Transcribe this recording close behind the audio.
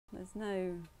There's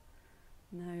no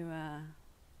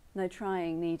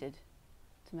trying needed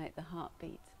to make the heart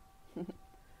beat.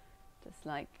 Just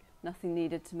like nothing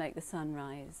needed to make the sun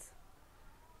rise,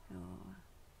 or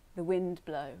the wind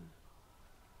blow,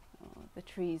 or the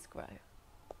trees grow.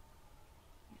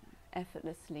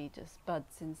 Effortlessly just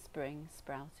buds in spring,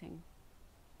 sprouting,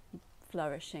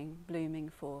 flourishing, blooming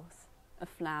forth, a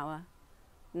flower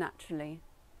naturally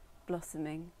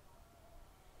blossoming.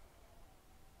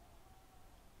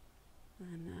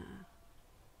 And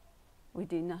we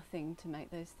do nothing to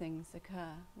make those things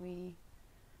occur. We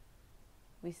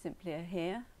simply are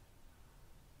here,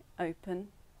 open,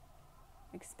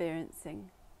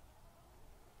 experiencing.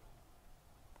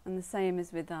 And the same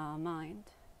is with our mind.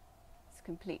 It's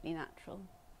completely natural.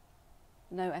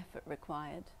 No effort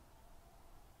required.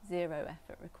 Zero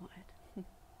effort required.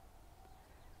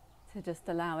 To just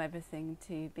allow everything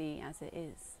to be as it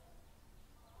is.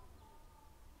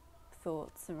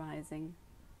 Thoughts arising,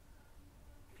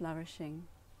 flourishing,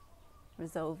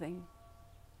 resolving,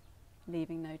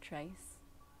 leaving no trace,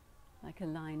 like a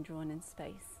line drawn in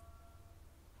space.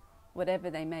 Whatever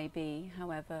they may be,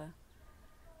 however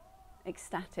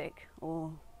ecstatic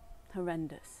or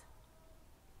horrendous,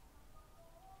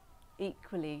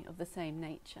 equally of the same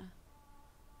nature,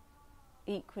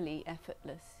 equally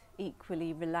effortless,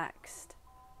 equally relaxed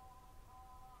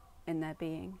in their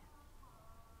being.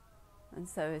 And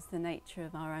so is the nature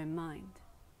of our own mind.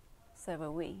 So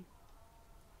are we.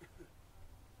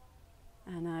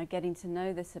 And getting to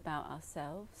know this about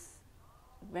ourselves,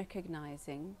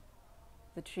 recognizing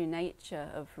the true nature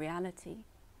of reality,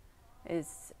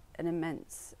 is an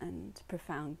immense and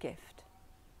profound gift.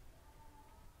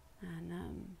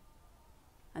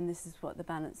 And this is what the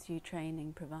Balance You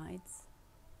training provides.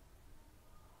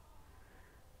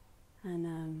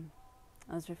 And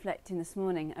I was reflecting this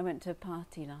morning. I went to a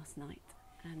party last night,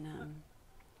 and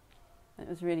it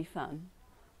was really fun,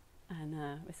 and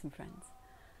with some friends.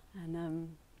 And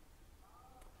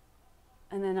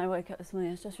then I woke up this morning.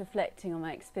 I was just reflecting on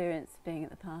my experience of being at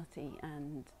the party,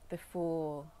 and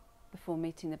before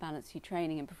meeting the Balance You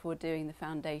training, and before doing the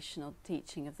foundational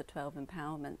teaching of the 12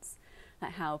 empowerments,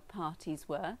 like how parties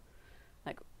were,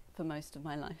 like for most of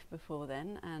my life before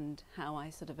then, and how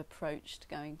I sort of approached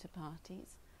going to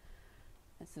parties.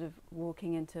 And sort of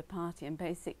walking into a party, and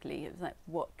basically it was like,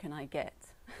 what can I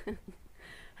get?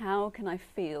 How can I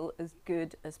feel as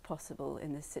good as possible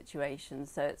in this situation?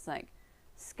 So it's like,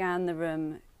 scan the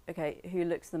room, okay, who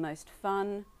looks the most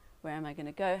fun? Where am I going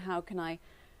to go? How can I,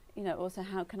 also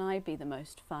how can I be the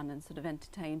most fun and sort of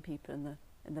entertain people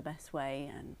in the best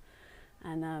way?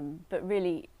 But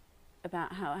really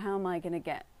about how am I going to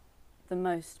get the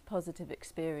most positive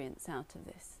experience out of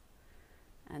this?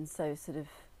 And so sort of,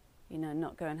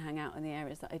 not go and hang out in the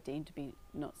areas that I deemed to be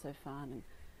not so fun, and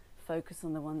focus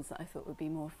on the ones that I thought would be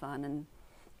more fun,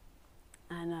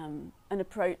 and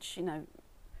approach,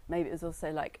 maybe it was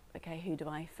also like, okay, who do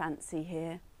I fancy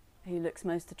here? Who looks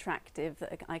most attractive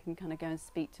that I can kind of go and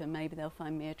speak to, and maybe they'll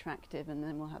find me attractive, and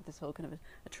then we'll have this whole kind of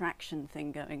attraction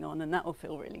thing going on, and that will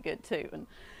feel really good too. And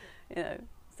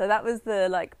so that was the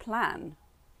plan,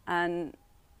 and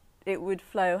it would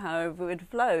flow however it would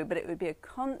flow, but it would be a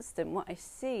constant. What I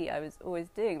was always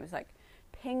doing was like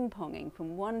ping-ponging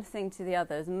from one thing to the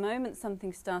other. The moment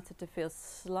something started to feel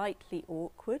slightly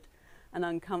awkward and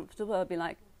uncomfortable, I'd be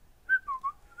like,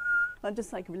 I'd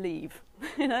just leave.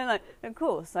 Of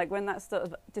course, when that sort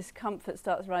of discomfort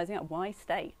starts rising up, why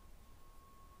stay?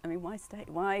 I mean, why stay?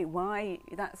 Why?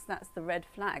 That's the red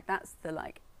flag. That's the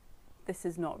this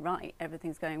is not right.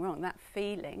 Everything's going wrong. That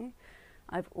feeling,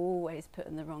 I've always put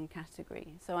in the wrong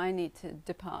category. So I need to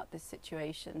depart this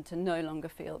situation to no longer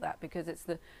feel that, because it's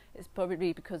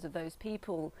probably because of those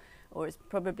people, or it's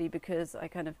probably because I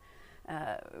kind of,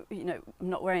 I'm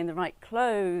not wearing the right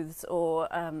clothes, or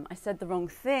I said the wrong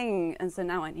thing, and so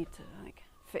now I need to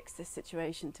fix this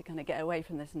situation to kind of get away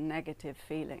from this negative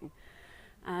feeling.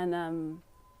 And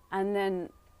then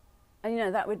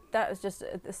that was just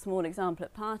a small example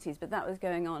at parties, but that was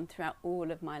going on throughout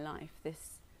all of my life.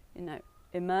 This,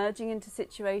 emerging into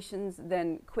situations,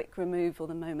 then quick removal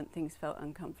the moment things felt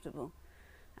uncomfortable,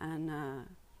 and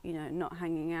not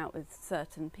hanging out with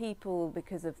certain people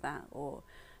because of that, or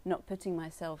not putting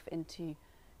myself into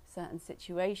certain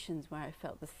situations where I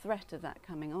felt the threat of that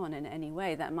coming on in any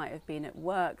way. That might have been at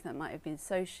work, that might have been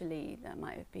socially, that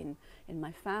might have been in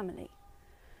my family.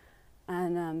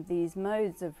 And these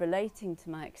modes of relating to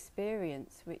my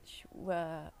experience, which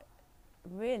were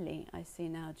really, I see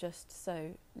now, just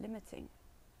so limiting.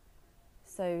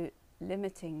 So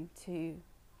limiting to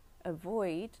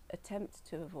attempt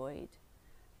to avoid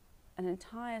an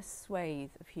entire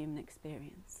swathe of human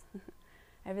experience.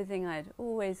 everything I'd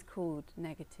always called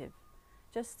negative,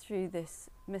 just through this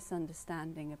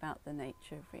misunderstanding about the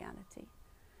nature of reality,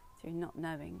 through not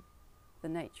knowing the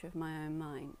nature of my own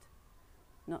mind,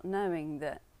 not knowing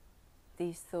that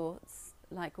these thoughts,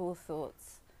 like all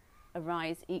thoughts,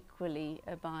 arise equally,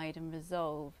 abide and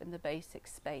resolve in the basic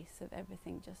space of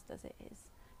everything just as it is,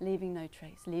 leaving no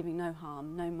trace, leaving no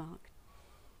harm, no mark,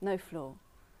 no flaw,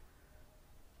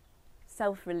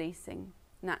 self-releasing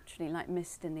naturally like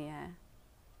mist in the air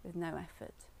with no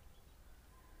effort.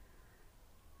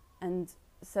 And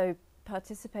so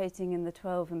participating in the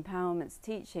 12 empowerments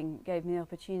teaching gave me the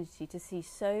opportunity to see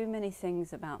so many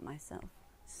things about myself,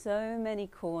 so many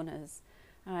corners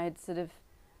I'd sort of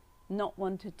not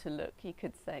wanted to look, you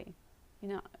could say. You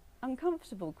know,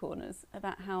 uncomfortable corners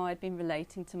about how I'd been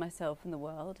relating to myself and the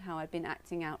world, how I'd been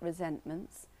acting out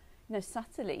resentments, you know,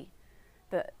 subtly,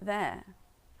 but there,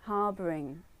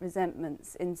 harbouring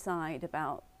resentments inside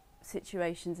about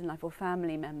situations in life or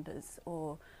family members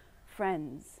or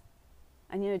friends.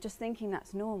 And, you know, just thinking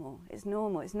that's normal. It's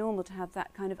normal. It's normal to have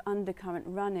that kind of undercurrent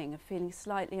running of feeling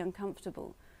slightly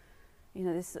uncomfortable. You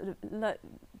know, this sort of,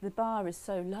 the bar is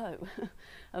so low.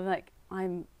 I'm like,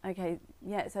 I'm okay,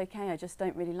 yeah, it's okay, I just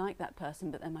don't really like that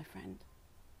person, but they're my friend.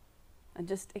 And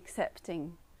just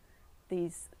accepting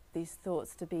these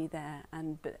thoughts to be there,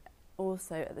 but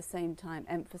also at the same time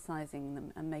emphasizing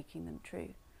them and making them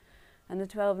true. And the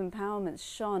 12 empowerments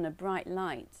shone a bright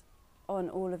light on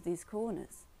all of these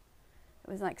corners.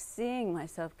 It was like seeing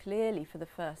myself clearly for the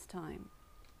first time.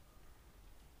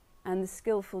 And the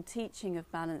skillful teaching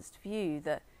of balanced view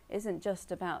that isn't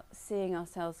just about seeing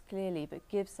ourselves clearly, but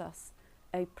gives us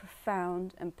a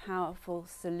profound and powerful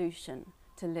solution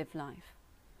to live life,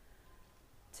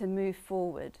 to move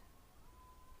forward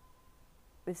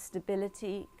with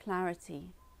stability, clarity,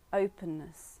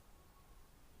 openness,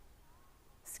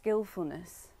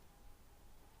 skillfulness,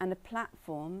 and a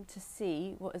platform to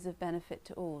see what is of benefit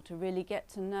to all, to really get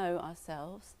to know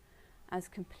ourselves as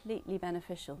completely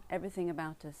beneficial, everything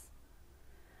about us.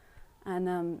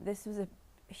 And this was a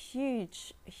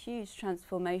huge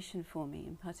transformation for me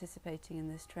in participating in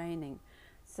this training.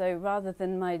 So rather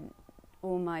than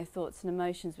all my thoughts and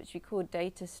emotions, which we call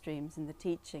data streams in the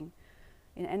teaching,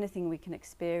 in anything we can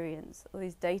experience, all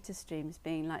these data streams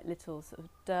being like little sort of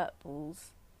dirt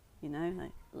balls, you know,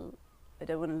 like, I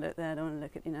don't want to look there, I don't want to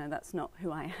look at, you know, that's not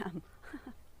who I am.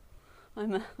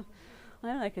 I'm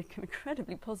like an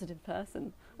incredibly positive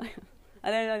person.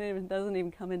 It doesn't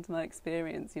even come into my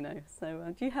experience, you know.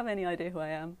 So do you have any idea who I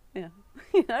am? Yeah.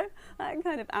 You know, that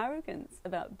kind of arrogance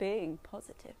about being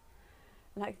positive,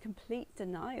 like a complete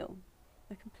denial.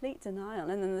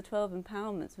 And then the 12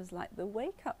 empowerments was like the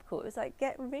wake-up call. It was like,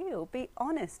 get real, be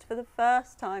honest. For the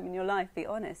first time in your life, be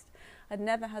honest. I'd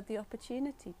never had the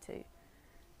opportunity to.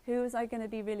 Who was I going to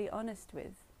be really honest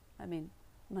with? I mean,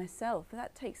 myself.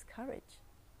 That takes courage.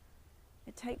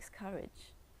 It takes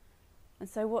courage. And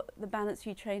so what the Balanced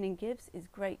View training gives is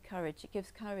great courage. It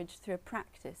gives courage through a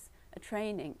practice, a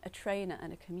training, a trainer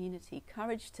and a community.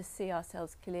 Courage to see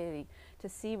ourselves clearly, to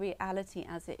see reality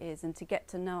as it is and to get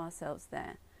to know ourselves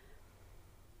there.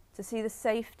 To see the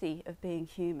safety of being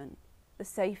human, the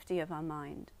safety of our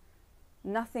mind.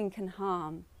 Nothing can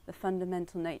harm the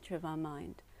fundamental nature of our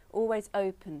mind. Always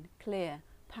open, clear,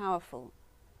 powerful.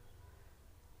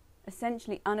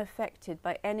 Essentially unaffected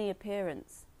by any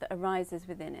appearance that arises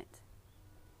within it.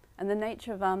 And the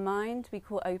nature of our mind we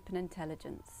call open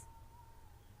intelligence.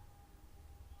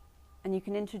 And you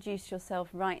can introduce yourself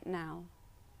right now.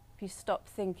 If you stop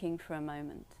thinking for a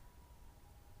moment,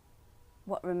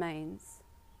 what remains?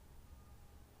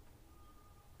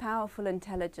 Powerful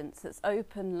intelligence that's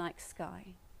open like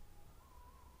sky,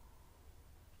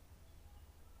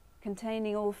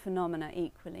 containing all phenomena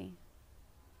equally.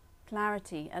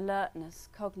 Clarity, alertness,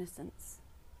 cognizance.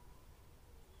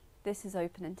 This is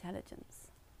open intelligence.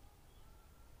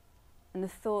 And the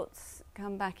thoughts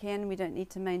come back in. We don't need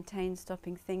to maintain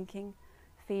stopping thinking.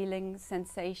 Feelings,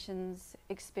 sensations,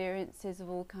 experiences of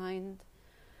all kind.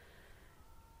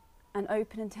 And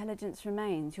open intelligence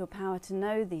remains. Your power to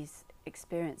know these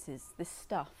experiences, this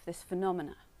stuff, this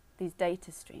phenomena, these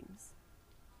data streams.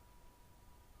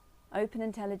 Open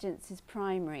intelligence is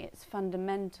primary. It's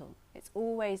fundamental. It's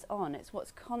always on. It's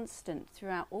what's constant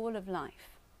throughout all of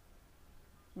life.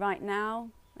 Right now,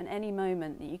 and any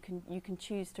moment that you can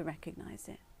choose to recognize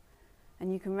it.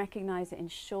 And you can recognize it in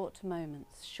short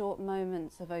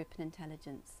moments of open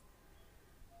intelligence.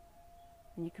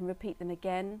 And you can repeat them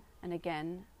again and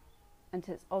again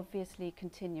until it's obviously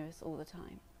continuous all the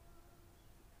time.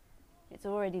 It's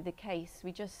already the case.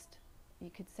 We just, you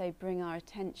could say, bring our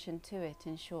attention to it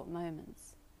in short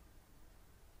moments.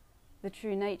 the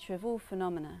true nature of all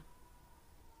phenomena,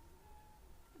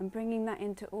 and bringing that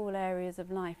into all areas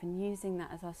of life and using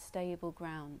that as our stable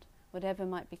ground, whatever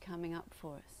might be coming up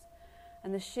for us.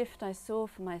 And the shift I saw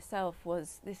for myself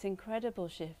was this incredible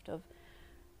shift of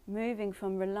moving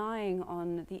from relying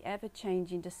on the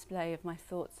ever-changing display of my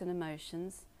thoughts and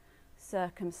emotions,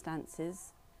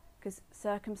 circumstances, because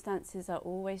circumstances are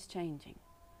always changing.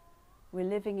 We're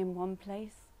living in one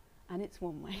place and it's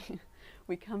one way.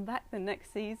 We come back the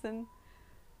next season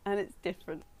and it's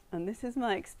different. And this is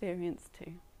my experience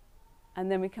too. And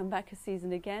then we come back a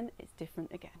season again, it's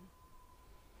different again.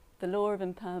 The law of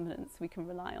impermanence, we can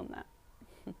rely on that.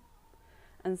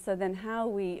 And so then how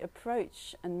we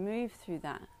approach and move through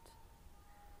that,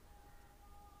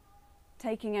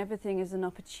 taking everything as an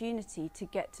opportunity to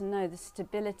get to know the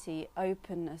stability,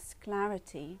 openness,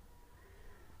 clarity,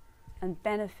 and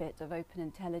benefit of open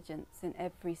intelligence in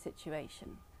every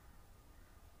situation.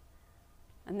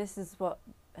 And this is what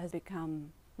has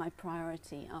become my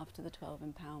priority after the 12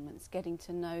 empowerments, getting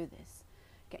to know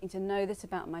this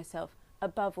about myself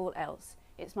above all else.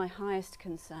 It's my highest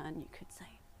concern, you could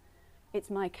say. It's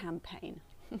my campaign.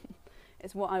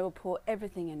 It's what I will pour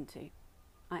everything into.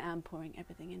 I am pouring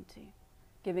everything into,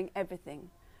 giving everything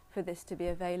for this to be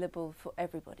available for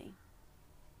everybody.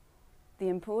 The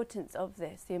importance of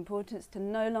this, the importance to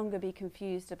no longer be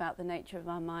confused about the nature of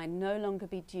our mind, no longer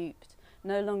be duped,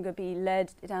 no longer be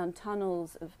led down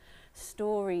tunnels of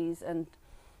stories and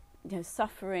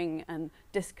suffering and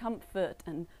discomfort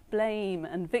and blame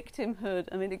and victimhood.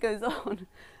 I mean, it goes on,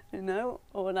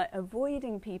 or like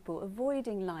avoiding people,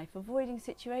 avoiding life, avoiding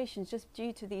situations just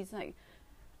due to these like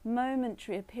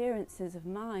momentary appearances of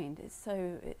mind. It's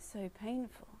so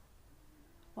painful.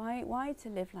 Why to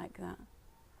live like that?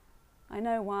 I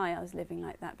know why I was living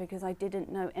like that, because I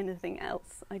didn't know anything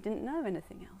else. I didn't know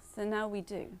anything else. So now we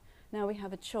do. Now we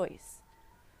have a choice.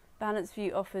 Balanced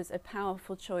View offers a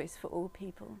powerful choice for all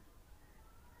people.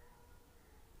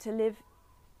 To live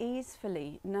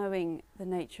easefully, knowing the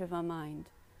nature of our mind.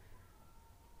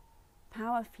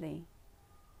 Powerfully,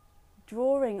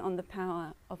 drawing on the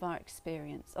power of our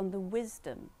experience, on the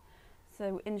wisdom.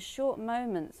 So in short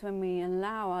moments when we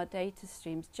allow our data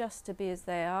streams just to be as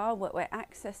they are, what we're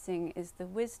accessing is the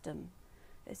wisdom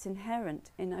that's inherent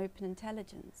in open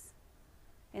intelligence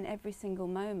in every single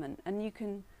moment. And you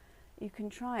can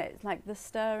try it. It's like the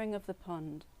stirring of the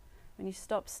pond. When you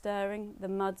stop stirring, the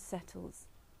mud settles.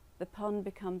 The pond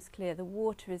becomes clear. The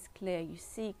water is clear. You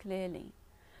see clearly.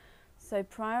 So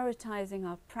prioritizing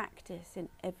our practice in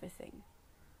everything.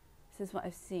 This is what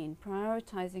I've seen.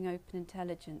 Prioritizing open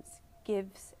intelligence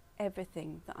gives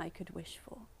everything that I could wish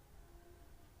for.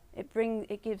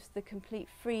 It gives the complete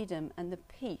freedom and the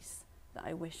peace that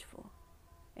I wish for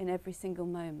in every single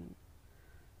moment.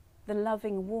 The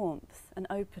loving warmth and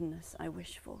openness I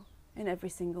wish for in every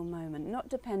single moment, not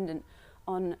dependent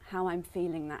on how I'm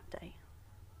feeling that day,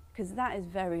 because that is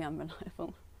very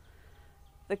unreliable.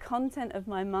 The content of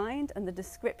my mind and the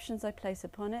descriptions I place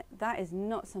upon it, that is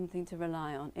not something to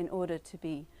rely on in order to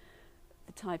be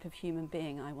the type of human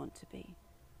being I want to be.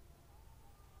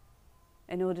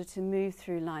 In order to move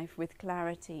through life with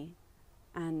clarity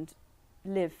and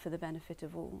live for the benefit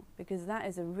of all, because that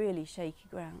is a really shaky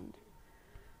ground.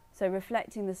 So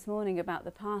reflecting this morning about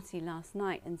the party last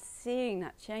night and seeing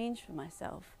that change for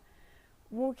myself,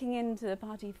 walking into the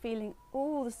party feeling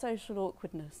all the social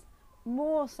awkwardness,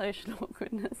 more social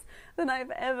awkwardness than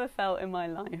I've ever felt in my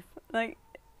life, like,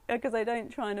 because I don't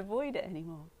try and avoid it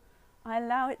anymore. I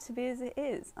allow it to be as it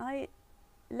is. I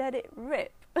let it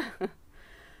rip.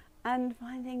 And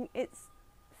finding it's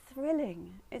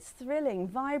thrilling,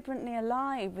 vibrantly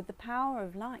alive with the power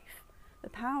of life, the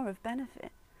power of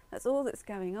benefit. That's all that's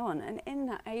going on. And in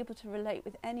that, able to relate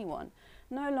with anyone,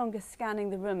 no longer scanning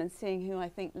the room and seeing who I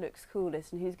think looks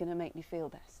coolest and who's going to make me feel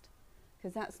best,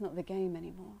 because that's not the game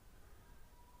anymore.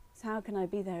 So how can I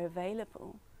be there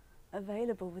available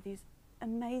with these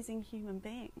amazing human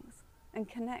beings and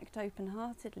connect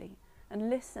open-heartedly and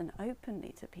listen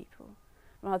openly to people,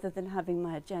 rather than having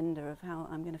my agenda of how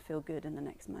I'm going to feel good in the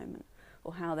next moment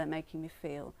or how they're making me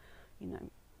feel.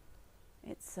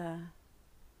 It's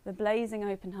the blazing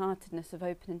open-heartedness of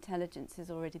open intelligence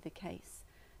is already the case.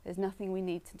 There's nothing we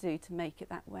need to do to make it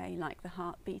that way, like the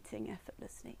heart beating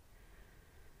effortlessly.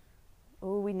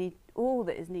 All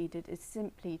that is needed is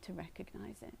simply to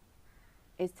recognize it,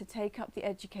 is to take up the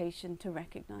education to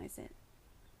recognize it,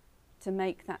 to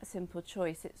make that simple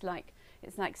choice. It's like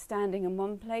standing in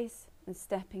one place and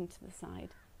stepping to the side.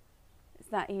 It's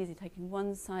that easy, taking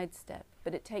one side step,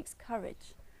 but it takes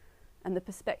courage, and the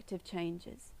perspective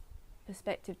changes.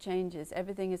 Perspective changes.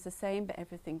 Everything is the same, but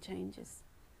everything changes.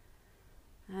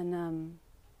 And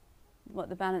what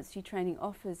the Balanced You training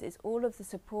offers is all of the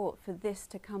support for this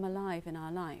to come alive in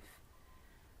our life,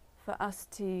 for us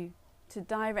to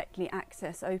directly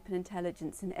access open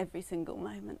intelligence in every single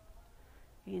moment,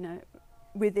 you know,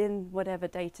 within whatever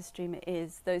data stream it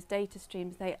is. Those data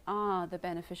streams, they are the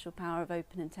beneficial power of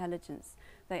open intelligence.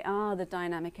 They are the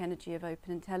dynamic energy of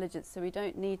open intelligence, so we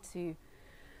don't need to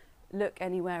look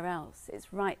anywhere else.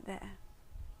 It's right there.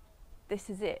 This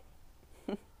is it.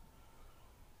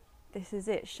 This is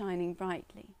it, shining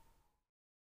brightly.